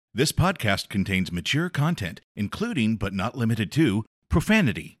This podcast contains mature content, including but not limited to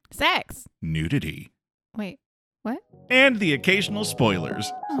profanity, sex, nudity, wait, what? and the occasional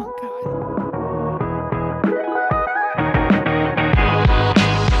spoilers. Oh, God.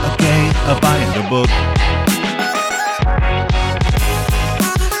 Okay, a buying the book.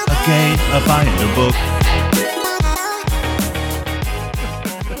 Okay, a buying the book.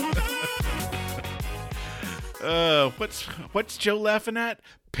 What's Joe laughing at?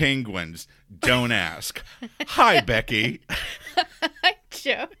 Penguins. Don't ask. Hi, Becky. Hi,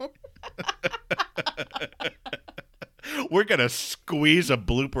 Joe. We're going to squeeze a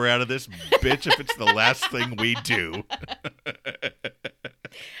blooper out of this bitch if it's the last thing we do.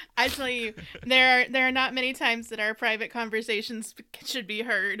 I tell you, there are not many times that our private conversations should be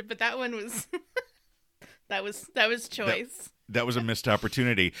heard, but that one was that was choice. That was a missed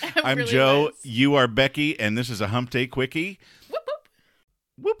opportunity. I'm really Joe, was. You are Becky, and this is a Hump Day Quickie. Whoop, whoop.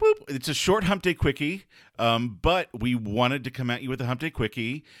 Whoop, whoop. It's a short Hump Day Quickie, but we wanted to come at you with a Hump Day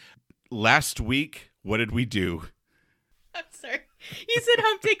Quickie. Last week, what did we do? I'm sorry. You said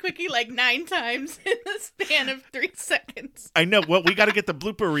Hump Day Quickie like 9 times in the span of 3 seconds. I know. Well, we got to get the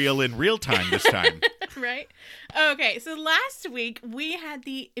blooper reel in real time this time. Right? Okay, so last week we had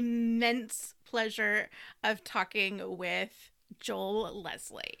the immense pleasure of talking with Joel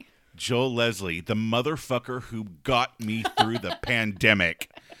Leslie. Joel Leslie, the motherfucker who got me through the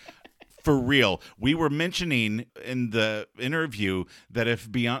pandemic. For real. We were mentioning in the interview that if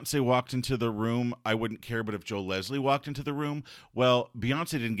Beyonce walked into the room, I wouldn't care, but if Joel Leslie walked into the room, well,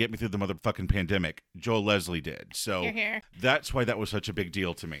 Beyonce didn't get me through the motherfucking pandemic. Joel Leslie did. So Here. That's why that was such a big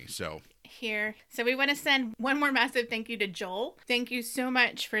deal to me. So we want to send one more massive thank you to Joel. Thank you so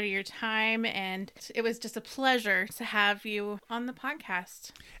much for your time, and it was just a pleasure to have you on the podcast.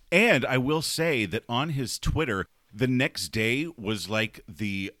 And I will say that on his Twitter, the next day was like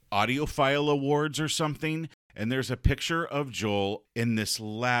the Audiophile Awards or something, and there's a picture of Joel in this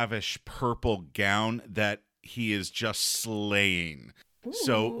lavish purple gown that he is just slaying. Ooh.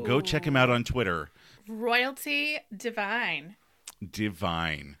 So go check him out on Twitter. Royalty divine.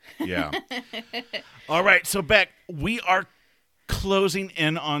 Divine. Yeah. All right, so Beck, we are closing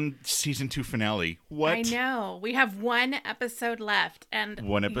in on season 2 finale. What? I know. We have one episode left. And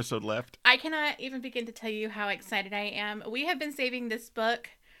One episode left? I cannot even begin to tell you how excited I am. We have been saving this book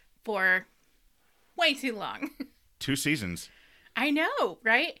for way too long. 2 seasons. I know,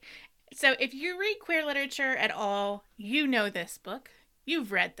 right? So if you read queer literature at all, you know this book.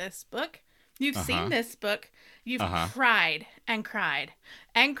 You've read this book. You've seen this book. You've cried and cried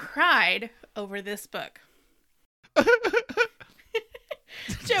and cried over this book.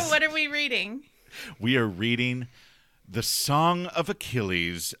 Joe, what are we reading? We are reading The Song of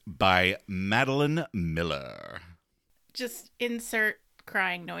Achilles by Madeline Miller. Just insert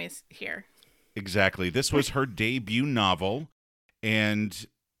crying noise here. Exactly. This was her debut novel, and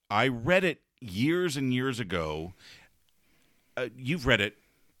I read it years and years ago. You've read it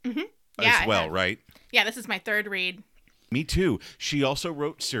as well, right? Yeah, this is my 3rd read. Me too. She also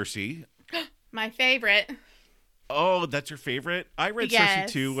wrote Circe. My favorite. Oh, that's your favorite? I read Yes.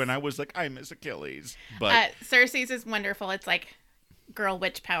 Circe too, and I was like, I miss Achilles. But Circe's is wonderful. It's like girl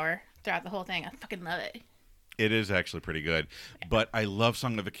witch power throughout the whole thing. I fucking love it. it is actually pretty good. But I love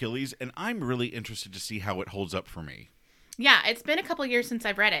Song of Achilles, and I'm really interested to see how it holds up for me. Yeah, it's been a couple years since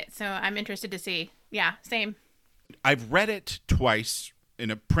I've read it, so I'm interested to see. Yeah, same. I've read it twice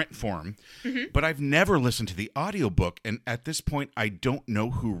in a print form, but I've never listened to the audiobook. And at this point, I don't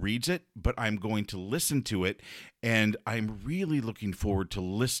know who reads it, but I'm going to listen to it. And I'm really looking forward to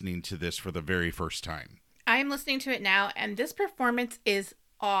listening to this for the very first time. I'm listening to it now, and this performance is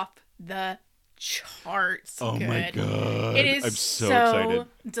off the charts. Oh good. my God. It is I'm so excited.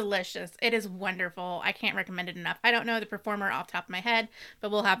 Delicious. It is wonderful. I can't recommend it enough. I don't know the performer off the top of my head,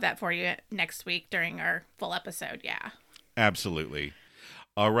 but we'll have that for you next week during our full episode. Yeah. Absolutely.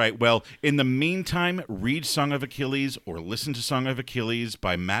 All right. Well, in the meantime, read Song of Achilles or listen to Song of Achilles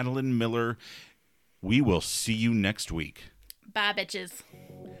by Madeline Miller. We will see you next week. Bye, bitches.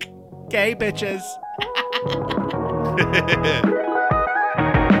 Gay bitches.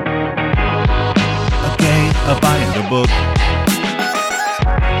 Okay, a buying the book.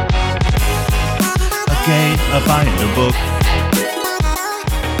 Okay, a buying the book.